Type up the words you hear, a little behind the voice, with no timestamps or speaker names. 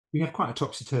We have quite a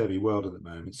topsy-turvy world at the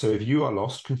moment. So if you are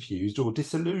lost, confused, or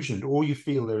disillusioned, or you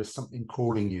feel there is something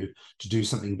calling you to do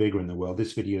something bigger in the world,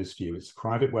 this video is for you. It's a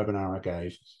private webinar I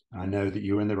gave. I know that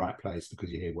you're in the right place because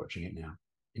you're here watching it now.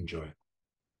 Enjoy.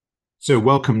 So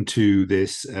welcome to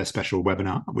this special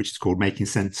webinar, which is called Making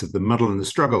Sense of the Muddle and the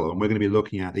Struggle. And we're going to be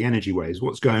looking at the energy waves,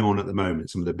 what's going on at the moment,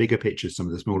 some of the bigger pictures, some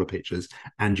of the smaller pictures,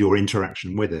 and your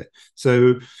interaction with it.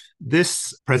 So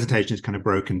this presentation is kind of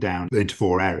broken down into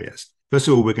four areas. First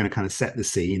of all, we're going to kind of set the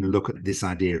scene and look at this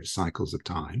idea of cycles of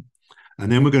time. And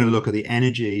then we're going to look at the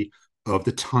energy of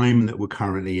the time that we're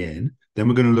currently in. Then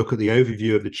we're going to look at the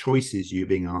overview of the choices you're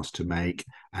being asked to make.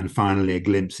 And finally, a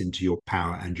glimpse into your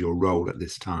power and your role at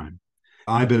this time.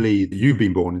 I believe you've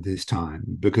been born at this time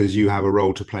because you have a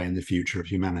role to play in the future of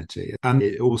humanity. And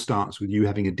it all starts with you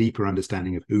having a deeper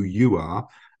understanding of who you are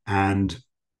and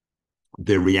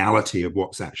the reality of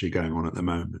what's actually going on at the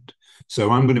moment.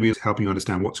 So I'm going to be helping you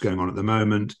understand what's going on at the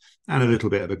moment and a little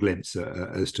bit of a glimpse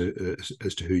as to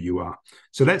who you are.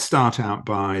 So let's start out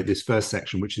by this first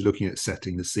section, which is looking at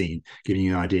setting the scene, giving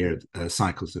you an idea of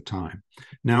cycles of time.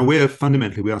 Now, we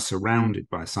are surrounded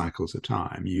by cycles of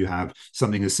time. You have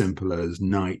something as simple as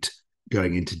night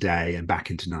going into day and back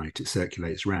into night. It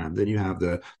circulates around. Then you have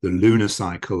the lunar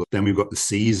cycle. Then we've got the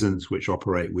seasons, which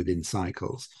operate within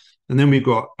cycles. And then we've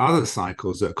got other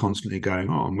cycles that are constantly going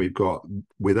on. We've got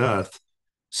with Earth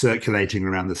circulating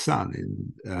around the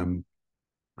sun in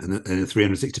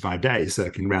 365 days,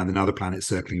 circling around, and other planets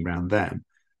circling around them.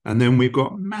 And then we've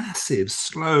got massive,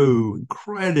 slow,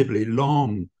 incredibly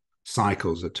long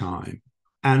cycles of time.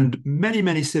 And many,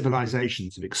 many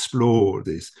civilizations have explored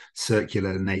this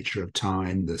circular nature of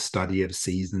time, the study of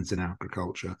seasons in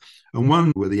agriculture. And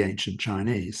one were the ancient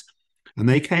Chinese. And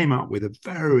they came up with a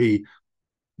very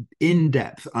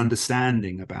in-depth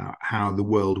understanding about how the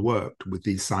world worked with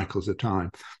these cycles of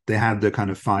time. They had the kind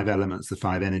of five elements, the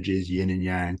five energies, yin and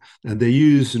yang, and they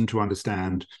used them to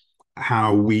understand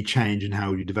how we change and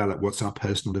how we develop, what's our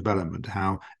personal development,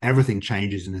 how everything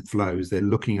changes and it flows. They're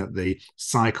looking at the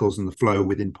cycles and the flow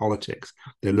within politics.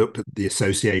 They looked at the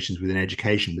associations within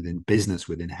education, within business,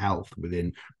 within health,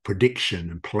 within prediction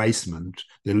and placement.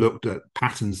 They looked at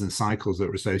patterns and cycles that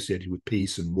were associated with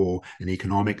peace and war and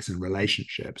economics and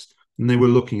relationships. And they were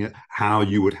looking at how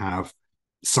you would have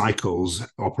cycles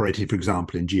operating, for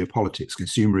example, in geopolitics,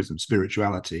 consumerism,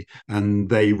 spirituality. And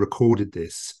they recorded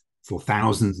this for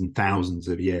thousands and thousands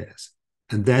of years.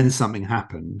 And then something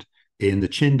happened in the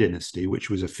Qin dynasty,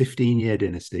 which was a 15-year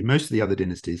dynasty. Most of the other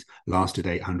dynasties lasted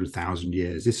 800,000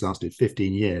 years. This lasted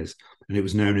 15 years, and it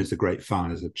was known as the Great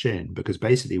Fires of Qin, because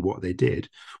basically what they did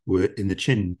were in the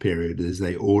Qin period is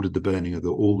they ordered the burning of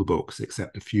all the books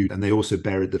except a few, and they also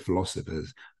buried the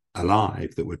philosophers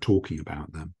alive that were talking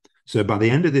about them. So by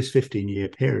the end of this 15-year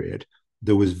period,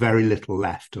 there was very little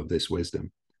left of this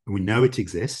wisdom. We know it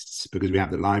exists because we have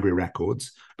the library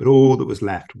records, but all that was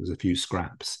left was a few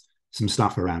scraps, some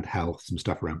stuff around health, some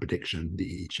stuff around prediction,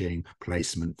 the I Ching,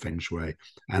 placement, feng shui,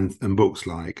 and books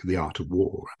like The Art of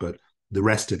War. But the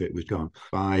rest of it was gone.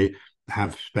 I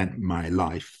have spent my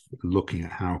life looking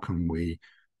at how can we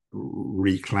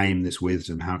reclaim this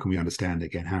wisdom, how can we understand it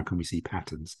again, how can we see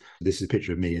patterns. This is a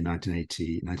picture of me in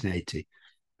 1980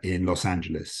 in Los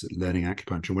Angeles, learning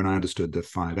acupuncture. When I understood the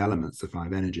five elements, the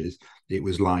five energies, it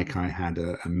was like I had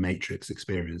a matrix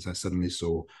experience. I suddenly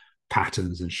saw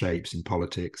patterns and shapes in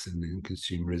politics and in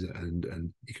consumerism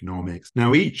and economics.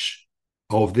 Now, each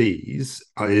of these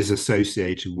is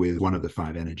associated with one of the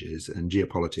five energies, and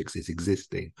geopolitics is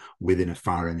existing within a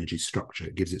fire energy structure.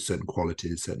 It gives it certain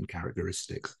qualities, certain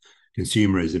characteristics.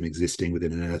 Consumerism existing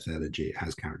within an earth energy, it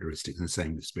has characteristics, and the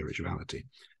same with spirituality.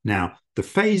 Now, the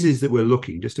phases that we're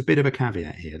looking, just a bit of a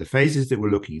caveat here, the phases that we're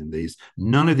looking at these,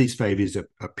 none of these phases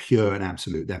are pure and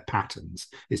absolute, they're patterns.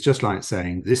 It's just like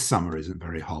saying this summer isn't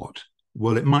very hot.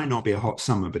 Well, it might not be a hot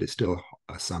summer, but it's still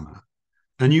a summer.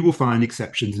 And you will find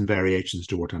exceptions and variations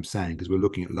to what I'm saying, because we're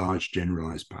looking at large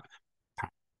generalized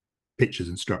pictures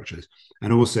and structures.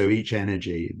 And also each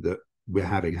energy that we're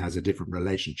having has a different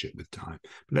relationship with time.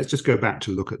 But let's just go back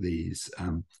to look at these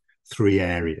three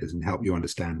areas and help you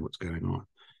understand what's going on.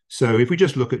 So if we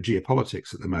just look at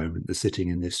geopolitics at the moment, they're sitting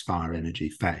in this fire energy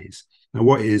phase. Now,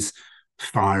 what is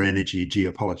fire energy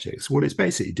geopolitics? Well, it's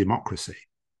basically democracy.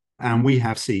 And we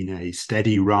have seen a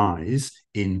steady rise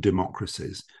in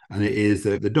democracies, and it is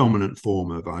the dominant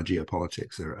form of our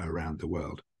geopolitics around the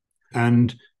world.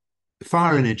 And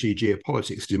fire energy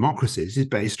geopolitics democracies is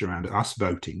based around us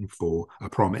voting for a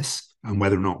promise and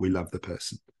whether or not we love the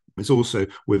person. It's also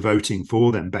we're voting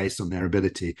for them based on their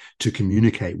ability to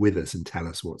communicate with us and tell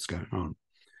us what's going on.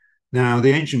 Now,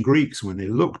 the ancient Greeks, when they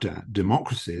looked at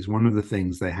democracies, one of the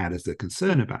things they had as a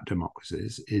concern about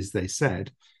democracies is they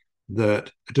said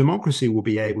that a democracy will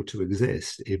be able to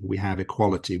exist if we have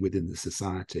equality within the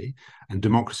society, and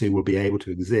democracy will be able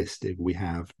to exist if we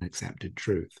have an accepted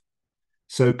truth.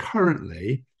 So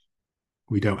currently,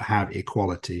 we don't have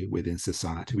equality within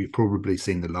society. We've probably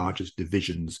seen the largest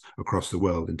divisions across the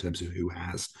world in terms of who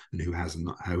has and who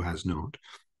has not.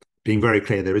 Being very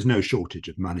clear, there is no shortage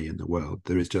of money in the world.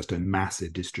 There is just a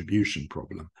massive distribution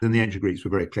problem. And the ancient Greeks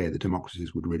were very clear that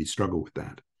democracies would really struggle with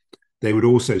that. They would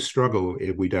also struggle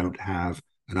if we don't have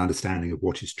an understanding of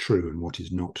what is true and what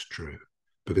is not true,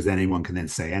 because anyone can then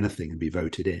say anything and be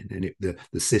voted in, and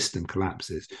the system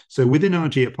collapses. So within our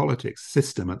geopolitics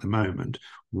system at the moment,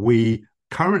 we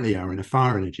currently are in a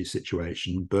fire energy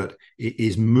situation, but it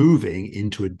is moving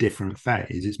into a different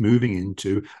phase. It's moving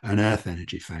into an earth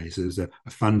energy phase. There's a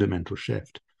fundamental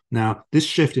shift. Now, this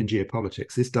shift in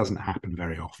geopolitics, this doesn't happen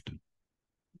very often.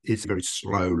 It's very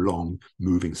slow, long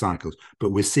moving cycles,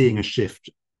 but we're seeing a shift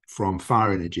from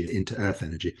fire energy into earth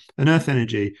energy. And earth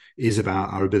energy is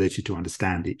about our ability to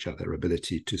understand each other,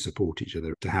 ability to support each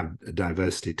other, to have a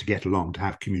diversity, to get along, to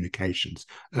have communications.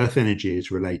 Earth energy is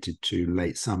related to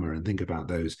late summer, and think about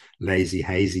those lazy,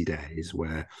 hazy days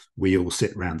where we all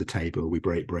sit around the table, we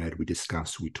break bread, we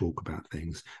discuss, we talk about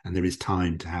things, and there is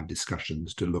time to have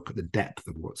discussions, to look at the depth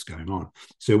of what's going on.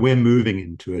 So we're moving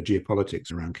into a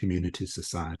geopolitics around communities,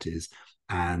 societies,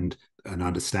 and an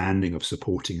understanding of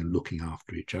supporting and looking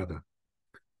after each other.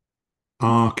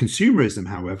 Our consumerism,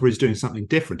 however, is doing something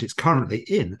different. It's currently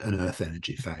in an earth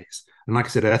energy phase. And like I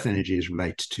said, earth energy is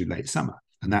related to late summer.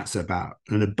 And that's about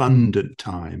an abundant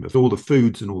time of all the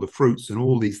foods and all the fruits and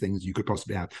all these things you could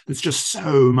possibly have. There's just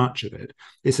so much of it.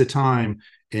 It's a time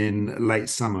in late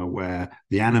summer where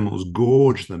the animals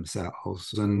gorge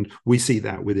themselves. And we see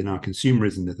that within our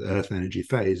consumerism, the earth energy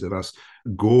phase of us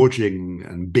gorging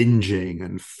and binging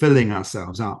and filling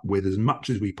ourselves up with as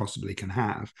much as we possibly can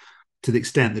have, to the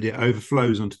extent that it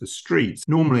overflows onto the streets.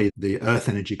 Normally, the earth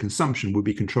energy consumption would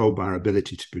be controlled by our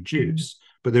ability to produce.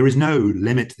 But there is no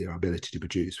limit to our ability to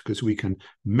produce, because we can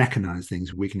mechanize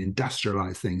things, we can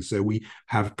industrialize things. So we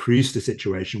have produced a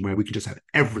situation where we can just have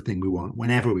everything we want,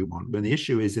 whenever we want. But the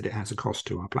issue is that it has a cost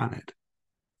to our planet.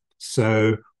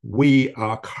 So we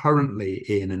are currently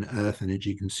in an earth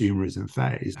energy consumerism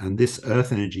phase. And this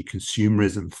earth energy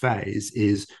consumerism phase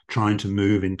is trying to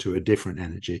move into a different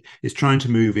energy. It's trying to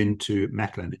move into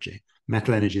metal energy.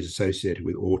 Metal energy is associated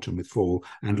with autumn, with fall,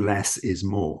 and less is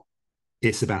more.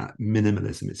 It's about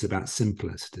minimalism. It's about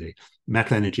simplicity.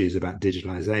 Metal energy is about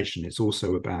digitalization. It's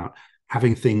also about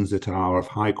having things that are of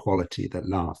high quality, that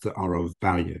last, that are of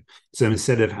value. So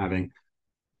instead of having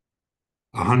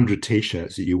 100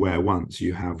 t-shirts that you wear once,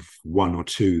 you have one or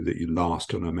two that you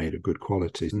last and are made of good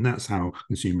quality. And that's how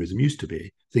consumerism used to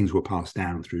be. Things were passed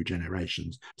down through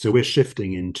generations. So we're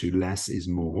shifting into less is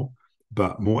more,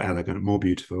 but more elegant, more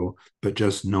beautiful, but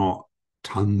just not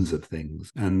tons of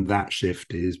things. And that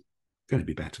shift is going to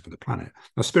be better for the planet.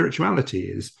 Now, spirituality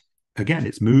is, again,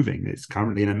 it's moving. It's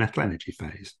currently in a metal energy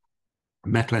phase.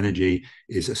 Metal energy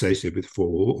is associated with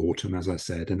fall, autumn, as I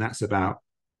said, and that's about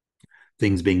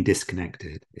things being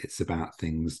disconnected. It's about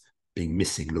things being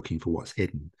missing, looking for what's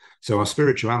hidden. So our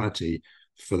spirituality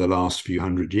for the last few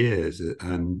hundred years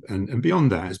and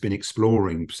beyond that has been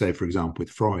exploring, say, for example,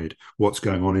 with Freud, what's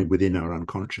going on within our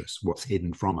unconscious, what's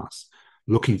hidden from us,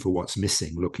 looking for what's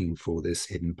missing, looking for this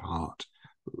hidden part,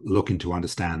 looking to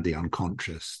understand the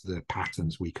unconscious, the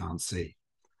patterns we can't see.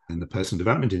 And the personal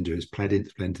development industry has played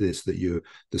into this, that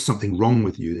there's something wrong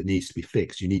with you that needs to be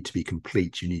fixed. You need to be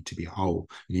complete. You need to be whole.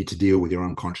 You need to deal with your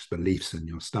unconscious beliefs and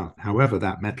your stuff. However,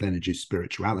 that metal energy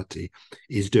spirituality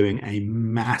is doing a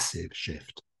massive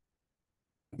shift.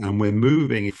 And we're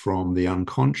moving from the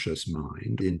unconscious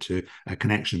mind into a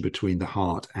connection between the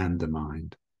heart and the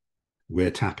mind.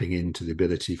 We're tapping into the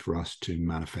ability for us to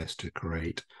manifest, to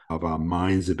create, of our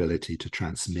mind's ability to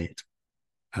transmit.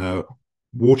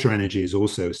 Water energy is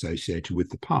also associated with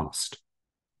the past.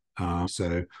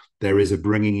 So there is a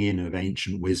bringing in of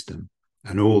ancient wisdom,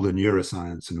 and all the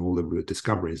neuroscience and all the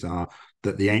discoveries are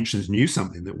that the ancients knew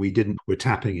something that we didn't. We're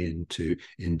tapping into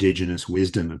indigenous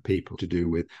wisdom of people to do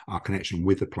with our connection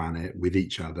with the planet, with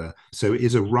each other. So it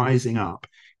is a rising up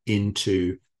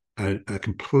into a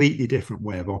completely different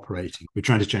way of operating. We're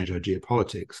trying to change our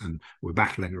geopolitics, and we're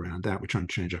battling around that. We're trying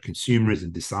to change our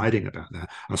consumerism, deciding about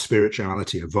that, our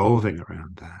spirituality evolving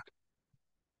around that.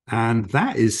 And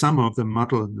that is some of the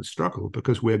muddle and the struggle,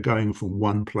 because we're going from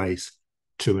one place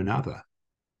to another.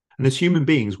 And as human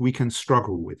beings, we can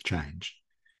struggle with change.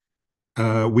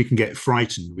 We can get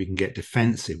frightened, we can get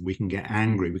defensive, we can get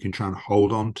angry, we can try and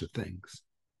hold on to things.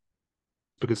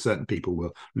 because certain people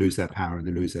will lose their power and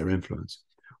they lose their influence.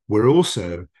 We're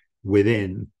also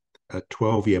within a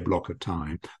 12-year block of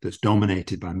time that's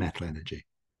dominated by metal energy.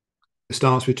 It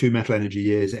starts with 2 metal energy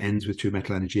years, it ends with 2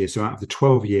 metal energy years. So out of the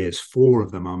 12 years, 4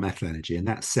 of them are metal energy, and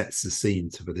that sets the scene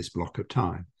for this block of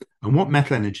time. And what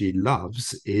metal energy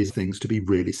loves is things to be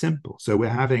really simple. So we're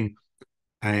having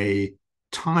a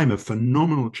time of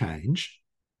phenomenal change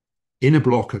in a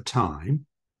block of time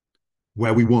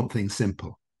where we want things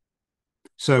simple.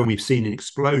 So we've seen an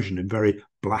explosion in very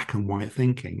black and white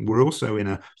thinking. We're also in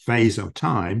a phase of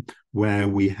time where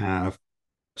we have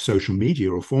social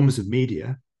media or forms of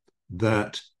media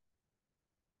that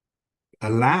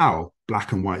allow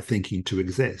black and white thinking to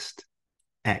exist.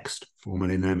 X,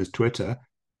 formerly known as Twitter,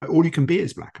 all you can be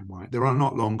is black and white. There are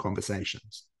not long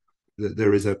conversations.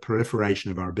 There is a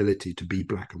proliferation of our ability to be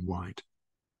black and white.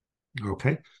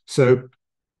 Okay, so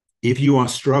if you are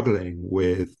struggling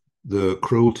with the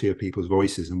cruelty of people's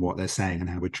voices and what they're saying and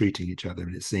how we're treating each other,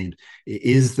 and it seems it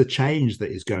is the change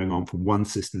that is going on from one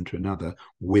system to another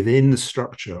within the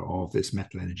structure of this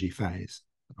metal energy phase.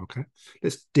 Okay,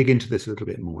 let's dig into this a little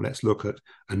bit more. Let's look at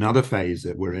another phase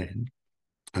that we're in,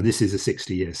 and this is a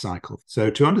 60-year cycle. So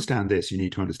to understand this, you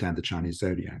need to understand the Chinese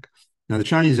zodiac. Now, the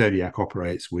Chinese zodiac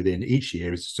operates within each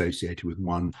year is associated with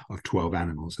one of 12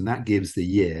 animals, and that gives the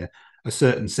year a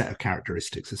certain set of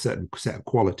characteristics, a certain set of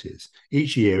qualities.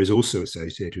 Each year is also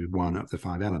associated with one of the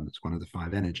 5 elements, one of the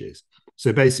 5 energies.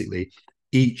 So basically,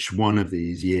 each one of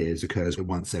these years occurs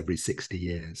once every 60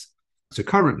 years. So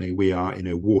currently we are in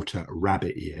a water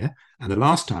rabbit year, and the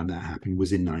last time that happened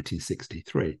was in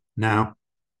 1963. Now,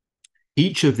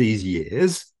 each of these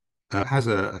years has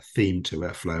a theme to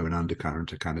it, a flow, an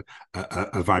undercurrent, a kind of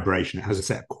a vibration. It has a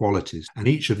set of qualities. And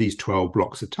each of these 12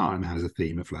 blocks of time has a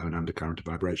theme, a flow, an undercurrent, a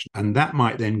vibration. And that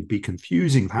might then be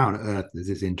confusing. How on earth does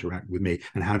this interact with me?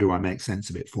 And how do I make sense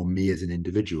of it for me as an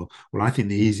individual? Well, I think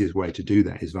the easiest way to do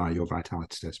that is via your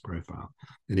vitality test profile.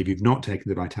 And if you've not taken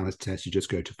the vitality test, you just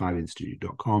go to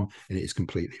 5institute.com and it is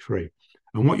completely free.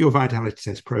 And what your vitality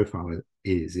test profile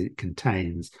is, it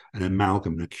contains an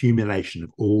amalgam, an accumulation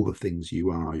of all the things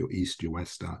you are, your East, your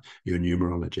West star, your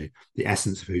numerology, the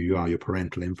essence of who you are, your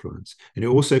parental influence. And it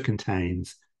also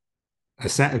contains a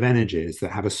set of energies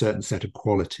that have a certain set of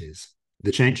qualities.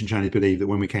 The ancient Chinese believe that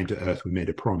when we came to Earth, we made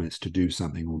a promise to do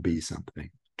something or be something,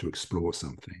 to explore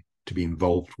something, to be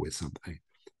involved with something.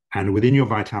 And within your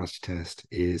vitality test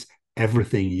is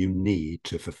everything you need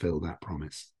to fulfill that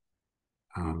promise.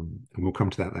 And we'll come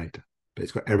to that later, but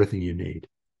it's got everything you need.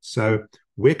 So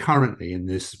we're currently in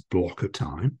this block of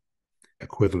time,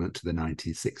 equivalent to the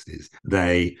 1960s.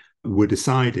 They were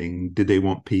deciding, did they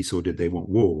want peace or did they want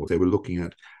war? They were looking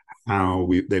at how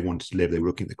they wanted to live. They were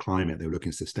looking at the climate. They were looking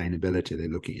at sustainability. They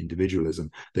were looking at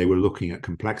individualism. They were looking at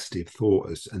complexity of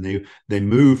thought. And they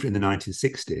moved in the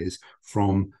 1960s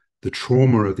from the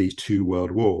trauma of these 2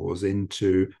 world wars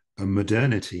into a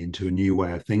modernity, into a new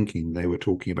way of thinking. They were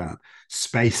talking about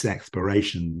space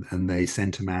exploration, and they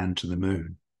sent a man to the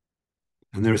moon.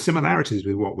 And there are similarities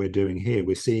with what we're doing here.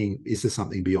 We're seeing, is there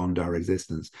something beyond our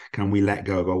existence? Can we let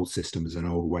go of old systems and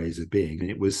old ways of being? And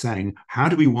it was saying, how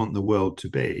do we want the world to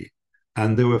be?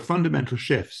 And there were fundamental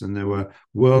shifts, and there were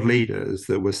world leaders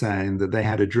that were saying that they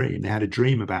had a dream. They had a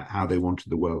dream about how they wanted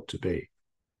the world to be.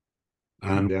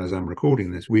 And as I'm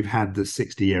recording this, we've had the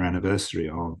 60-year anniversary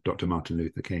of Dr. Martin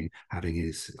Luther King having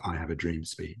his I Have a Dream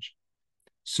speech.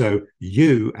 So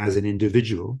you, as an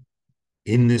individual,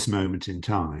 in this moment in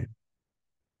time,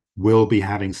 will be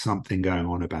having something going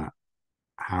on about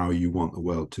how you want the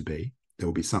world to be. There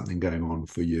will be something going on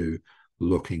for you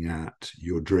looking at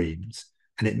your dreams.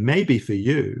 And it may be for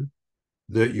you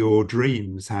that your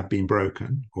dreams have been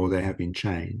broken, or they have been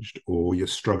changed, or you're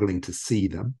struggling to see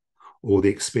them, or the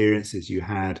experiences you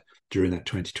had during that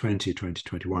 2020,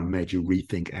 2021 made you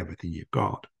rethink everything you've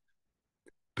got.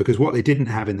 Because what they didn't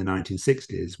have in the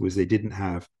 1960s was they didn't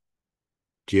have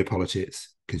geopolitics,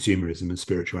 consumerism, and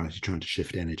spirituality trying to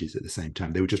shift energies at the same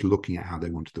time. They were just looking at how they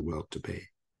wanted the world to be.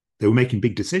 They were making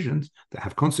big decisions that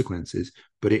have consequences,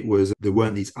 but there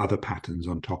weren't these other patterns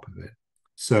on top of it.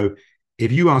 So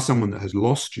if you are someone that has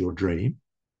lost your dream,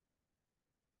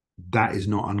 that is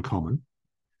not uncommon.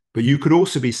 But you could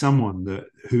also be someone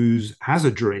who has a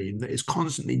dream that is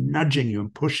constantly nudging you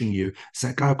and pushing you. It's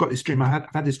like, oh, I've got this dream. I've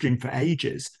had this dream for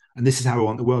ages, and this is how I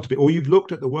want the world to be. Or you've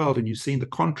looked at the world and you've seen the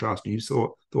contrast, and you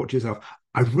thought to yourself,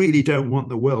 I really don't want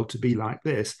the world to be like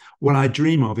this. What I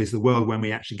dream of is the world when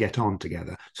we actually get on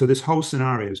together. So this whole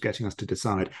scenario is getting us to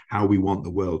decide how we want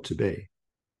the world to be,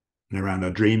 and around our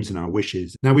dreams and our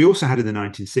wishes. Now, we also had in the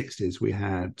 1960s, we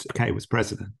had Kay was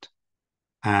president.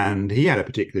 And he had a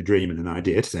particular dream and an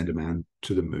idea to send a man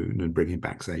to the moon and bring him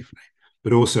back safely.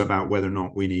 but also about whether or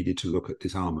not we needed to look at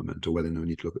disarmament or whether or not we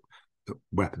need to look at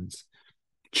weapons,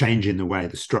 changing the way,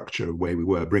 the structure of where we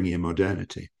were, bringing in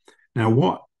modernity. Now,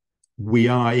 what we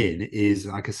are in is,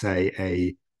 like I say,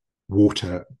 a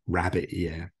water rabbit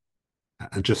year,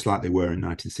 and just like they were in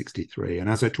 1963. And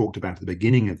as I talked about at the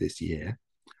beginning of this year,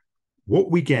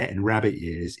 what we get in rabbit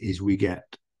years is we get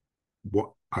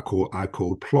what I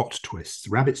call plot twists.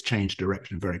 Rabbits change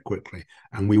direction very quickly,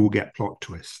 and we will get plot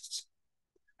twists.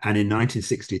 And in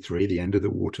 1963, the end of the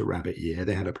water rabbit year,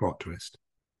 they had a plot twist,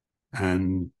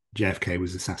 and JFK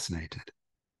was assassinated.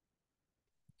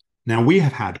 Now, we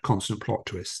have had constant plot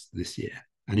twists this year.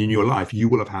 And in your life, you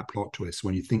will have had plot twists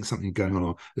when you think something's going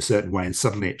on a certain way and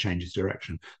suddenly it changes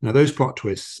direction. Now, those plot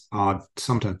twists are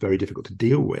sometimes very difficult to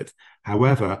deal with.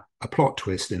 However, a plot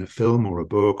twist in a film or a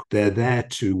book, they're there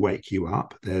to wake you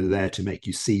up. They're there to make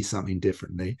you see something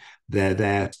differently. They're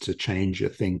there to change your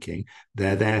thinking.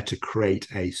 They're there to create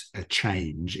a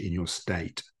change in your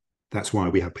state. That's why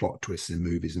we have plot twists in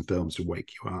movies and films to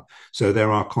wake you up. So there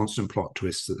are constant plot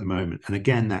twists at the moment. And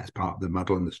again, that's part of the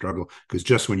muddle and the struggle, because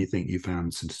just when you think you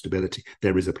found some stability,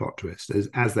 there is a plot twist,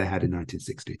 as they had in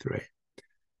 1963.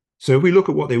 So if we look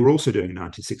at what they were also doing in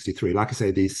 1963, like I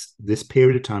say, this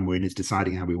period of time we're in is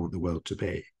deciding how we want the world to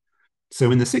be. So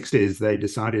in the 60s, they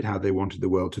decided how they wanted the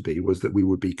world to be was that we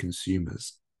would be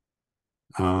consumers.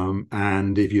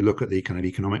 And if you look at the kind of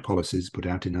economic policies put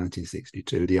out in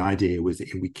 1962, the idea was that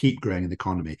if we keep growing in the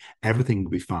economy, everything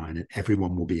will be fine and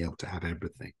everyone will be able to have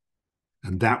everything.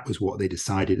 And that was what they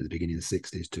decided at the beginning of the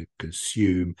 60s, to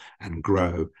consume and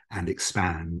grow and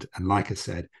expand. And like I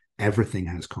said, everything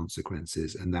has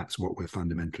consequences. And that's what we're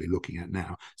fundamentally looking at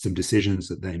now. Some decisions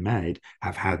that they made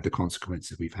have had the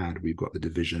consequences we've had. We've got the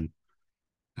division.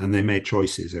 And they made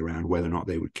choices around whether or not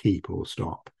they would keep or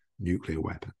stop nuclear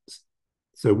weapons.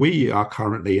 So we are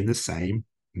currently in the same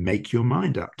make your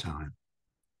mind up time.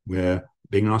 We're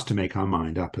being asked to make our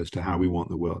mind up as to how we want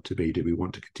the world to be. Do we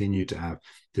want to continue to have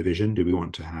division? Do we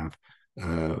want to have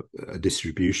a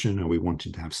distribution? Are we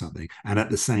wanting to have something? And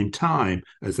at the same time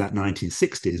as that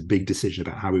 1960s big decision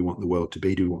about how we want the world to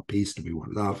be, do we want peace? Do we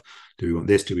want love? Do we want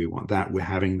this? Do we want that? We're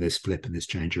having this flip and this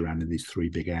change around in these three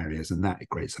big areas, and that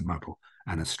creates a muddle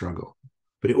and a struggle.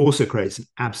 But it also creates an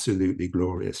absolutely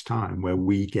glorious time where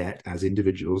we get, as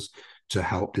individuals, to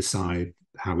help decide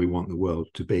how we want the world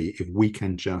to be, if we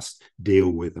can just deal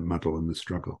with the muddle and the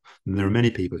struggle. And there are many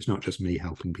people, it's not just me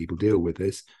helping people deal with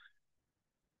this,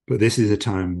 but this is a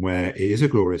time where it is a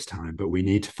glorious time, but we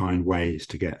need to find ways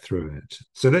to get through it.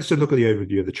 So let's just look at the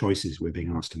overview of the choices we're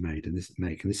being asked to make. And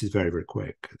this is very, very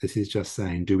quick. This is just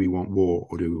saying, do we want war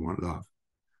or do we want love?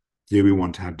 Do we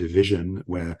want to have division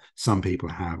where some people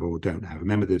have or don't have?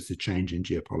 Remember, there's a change in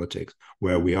geopolitics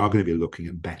where we are going to be looking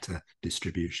at better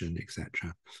distribution,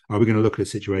 etc. Are we going to look at a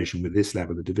situation with this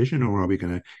level of division, or are we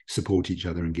going to support each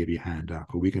other and give you a hand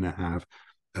up? Are we going to have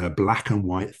black and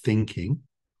white thinking,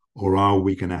 or are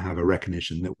we going to have a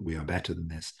recognition that we are better than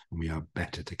this and we are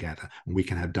better together? And we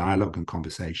can have dialogue and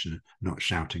conversation, not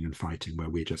shouting and fighting where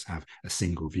we just have a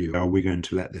single view. Are we going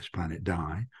to let this planet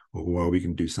die, or are we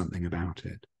going to do something about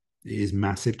it? It is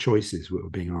massive choices we're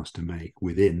being asked to make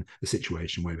within the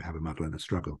situation where we have a muddle and a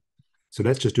struggle. So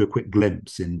let's just do a quick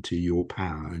glimpse into your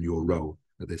power and your role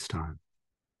at this time.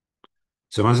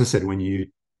 So as I said, when you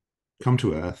come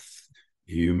to Earth,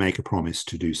 you make a promise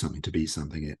to do something, to be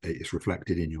something. It's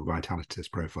reflected in your vitality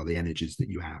test profile, the energies that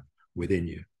you have within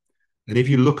you. And if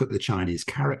you look at the Chinese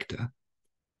character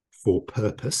for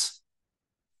purpose,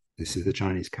 this is the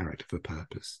Chinese character for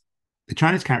purpose. The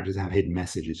Chinese characters have hidden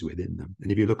messages within them.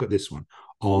 And if you look at this one,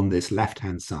 on this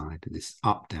left-hand side, this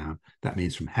up-down, that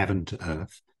means from heaven to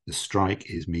earth. The strike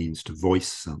means to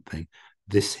voice something.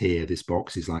 This here, this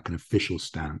box is like an official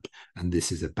stamp, and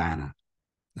this is a banner.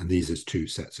 And these are two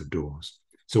sets of doors.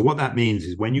 So what that means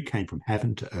is when you came from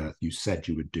heaven to earth, you said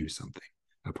you would do something.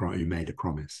 You made a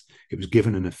promise. It was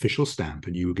given an official stamp,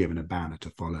 and you were given a banner to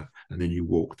follow, and then you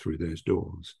walked through those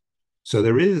doors. So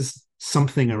there is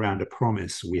something around a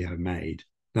promise we have made.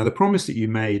 Now, the promise that you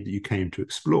made that you came to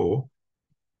explore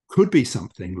could be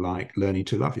something like learning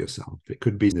to love yourself. It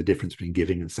could be the difference between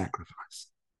giving and sacrifice.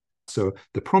 So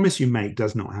the promise you make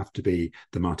does not have to be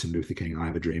the Martin Luther King, I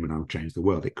have a dream and I'll change the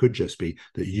world. It could just be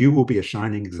that you will be a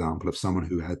shining example of someone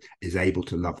who is able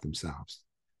to love themselves.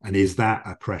 And is that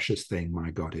a precious thing?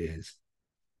 My God, it is.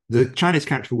 The Chinese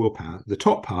character for willpower, the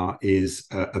top part is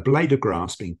a blade of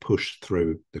grass being pushed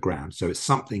through the ground. So it's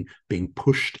something being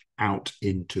pushed out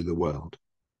into the world.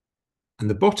 And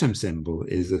the bottom symbol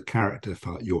is a character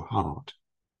for your heart.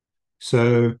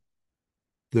 So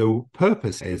the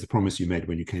purpose is a promise you made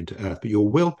when you came to Earth, but your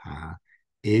willpower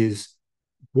is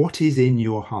what is in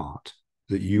your heart.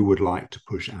 that you would like to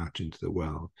push out into the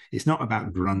world. It's not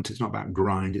about grunt, it's not about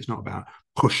grind, it's not about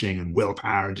pushing and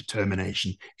willpower and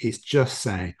determination. It's just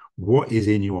saying what is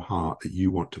in your heart that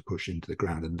you want to push into the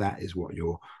ground. And that is what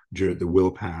the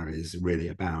willpower is really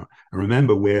about. And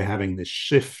remember, we're having this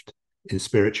shift in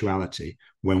spirituality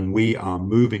when we are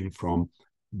moving from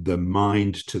the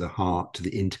mind to the heart, to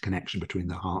the interconnection between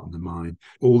the heart and the mind.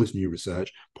 All this new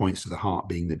research points to the heart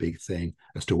being the big thing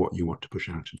as to what you want to push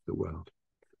out into the world.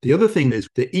 The other thing is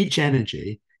that each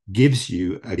energy gives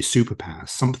you a superpower,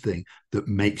 something that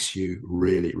makes you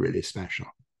really, really special.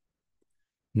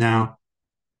 Now,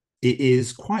 it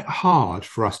is quite hard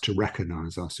for us to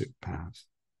recognize our superpowers.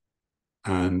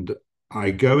 And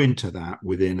I go into that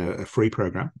within a free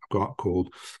program I've got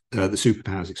called the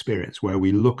Superpowers Experience, where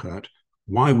we look at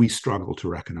why we struggle to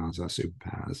recognize our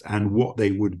superpowers and what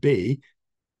they would be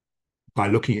by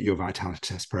looking at your vitality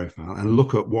test profile, and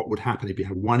look at what would happen if you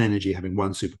had one energy having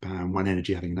one superpower and one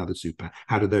energy having another superpower.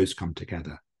 How do those come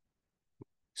together?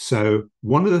 So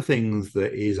one of the things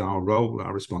that is our role,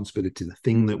 our responsibility, the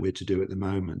thing that we're to do at the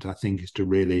moment, I think, is to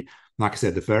really, like I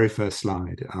said, the very first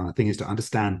slide, I think, is to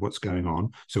understand what's going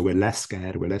on. So we're less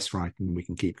scared, we're less frightened, we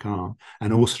can keep calm,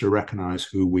 and also to recognize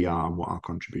who we are and what our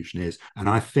contribution is. And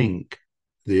I think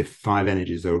the 5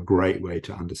 energies are a great way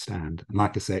to understand. And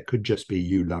like I say, it could just be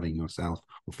you loving yourself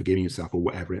or forgiving yourself or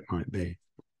whatever it might be.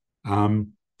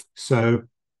 So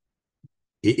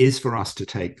it is for us to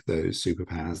take those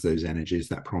superpowers, those energies,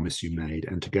 that promise you made,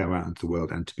 and to go out into the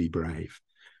world and to be brave.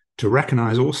 To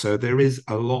recognize also there is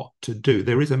a lot to do.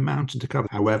 There is a mountain to cover.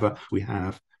 However, we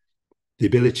have the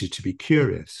ability to be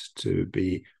curious, to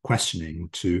be questioning,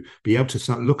 to be able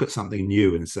to look at something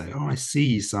new and say, oh, I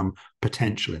see some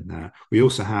potential in there. We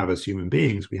also have, as human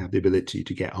beings, we have the ability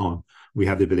to get on. We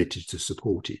have the ability to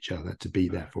support each other, to be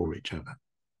there for each other.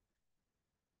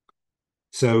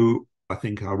 So I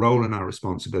think our role and our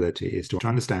responsibility is to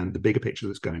understand the bigger picture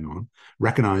that's going on,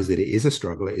 recognize that it is a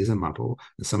struggle, it is a muddle,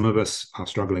 and some of us are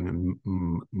struggling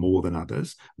more than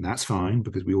others, and that's fine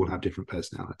because we all have different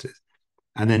personalities.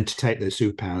 And then to take those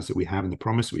superpowers that we have and the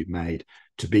promise we've made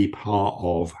to be part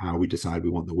of how we decide we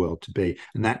want the world to be.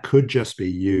 And that could just be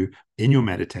you in your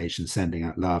meditation sending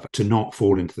out love, to not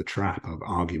fall into the trap of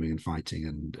arguing and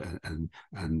fighting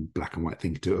and black and white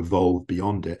thinking, to evolve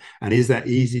beyond it. And is that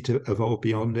easy to evolve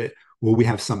beyond it? Well, we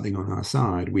have something on our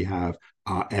side. We have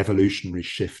our evolutionary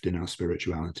shift in our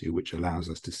spirituality, which allows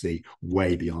us to see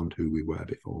way beyond who we were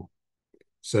before.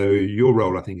 So your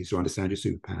role, I think, is to understand your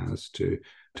superpowers, to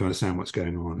understand what's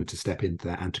going on, and to step into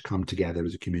that, and to come together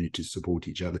as a community to support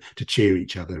each other, to cheer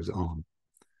each other on.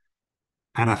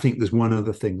 And I think there's one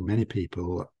other thing. Many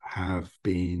people have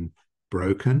been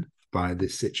broken by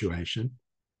this situation.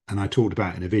 And I talked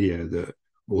about in a video that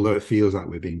although it feels like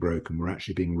we're being broken, we're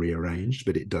actually being rearranged,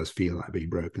 but it does feel like being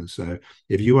broken. So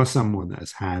if you are someone that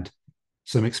has had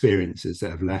some experiences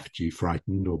that have left you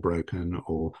frightened or broken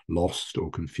or lost or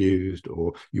confused,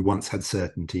 or you once had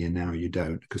certainty and now you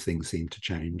don't because things seem to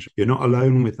change, you're not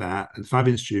alone with that. At 5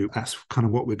 Institute, that's kind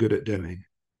of what we're good at doing.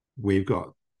 We've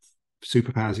got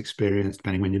Superpowers Experience,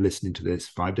 depending when you're listening to this,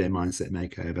 5-day mindset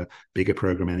makeover, bigger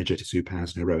program, energetic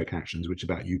superpowers and heroic actions, which is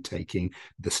about you taking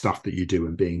the stuff that you do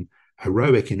and being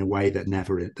heroic in a way that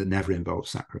never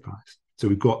involves sacrifice. So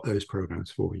we've got those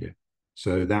programs for you.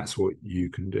 So that's what you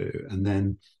can do. And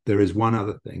then there is one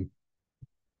other thing,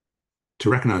 to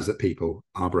recognize that people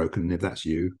are broken. And if that's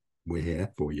you, we're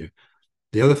here for you.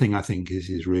 The other thing I think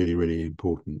is really, really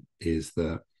important is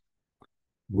that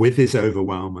with this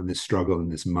overwhelm and this struggle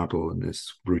and this muddle and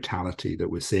this brutality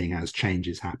that we're seeing as change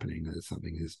is happening, as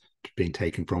something is being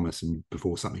taken from us and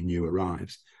before something new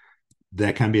arrives,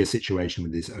 there can be a situation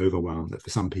with this overwhelm that for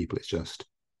some people it's just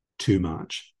too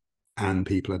much and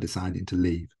people are deciding to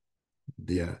leave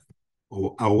the earth,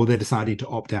 or they're deciding to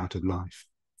opt out of life.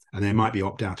 And they might be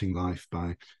opt-outing life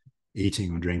by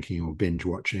eating or drinking or binge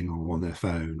watching or on their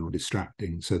phone or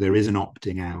distracting. So there is an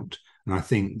opting out. And I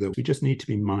think that we just need to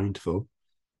be mindful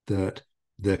that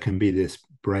there can be this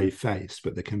brave face,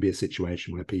 but there can be a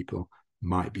situation where people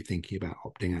might be thinking about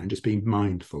opting out, and just being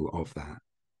mindful of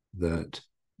that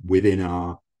within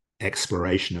our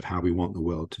exploration of how we want the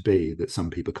world to be, that some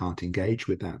people can't engage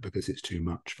with that because it's too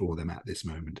much for them at this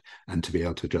moment, and to be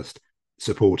able to just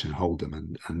support and hold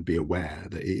them and be aware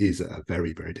that it is a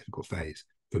very, very difficult phase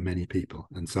for many people.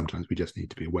 And sometimes we just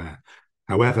need to be aware.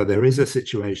 However, there is a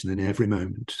situation in every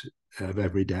moment of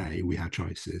every day we have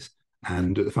choices.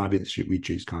 And at the 5 Institute, we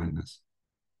choose kindness.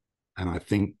 And I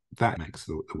think that makes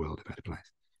the world a better place.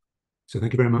 So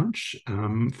thank you very much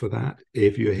for that.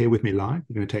 If you're here with me live,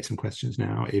 we're going to take some questions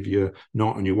now. If you're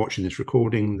not and you're watching this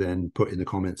recording, then put in the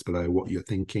comments below what you're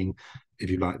thinking. If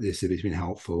you like this, if it's been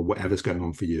helpful, whatever's going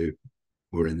on for you,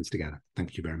 we're in this together.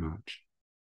 Thank you very much.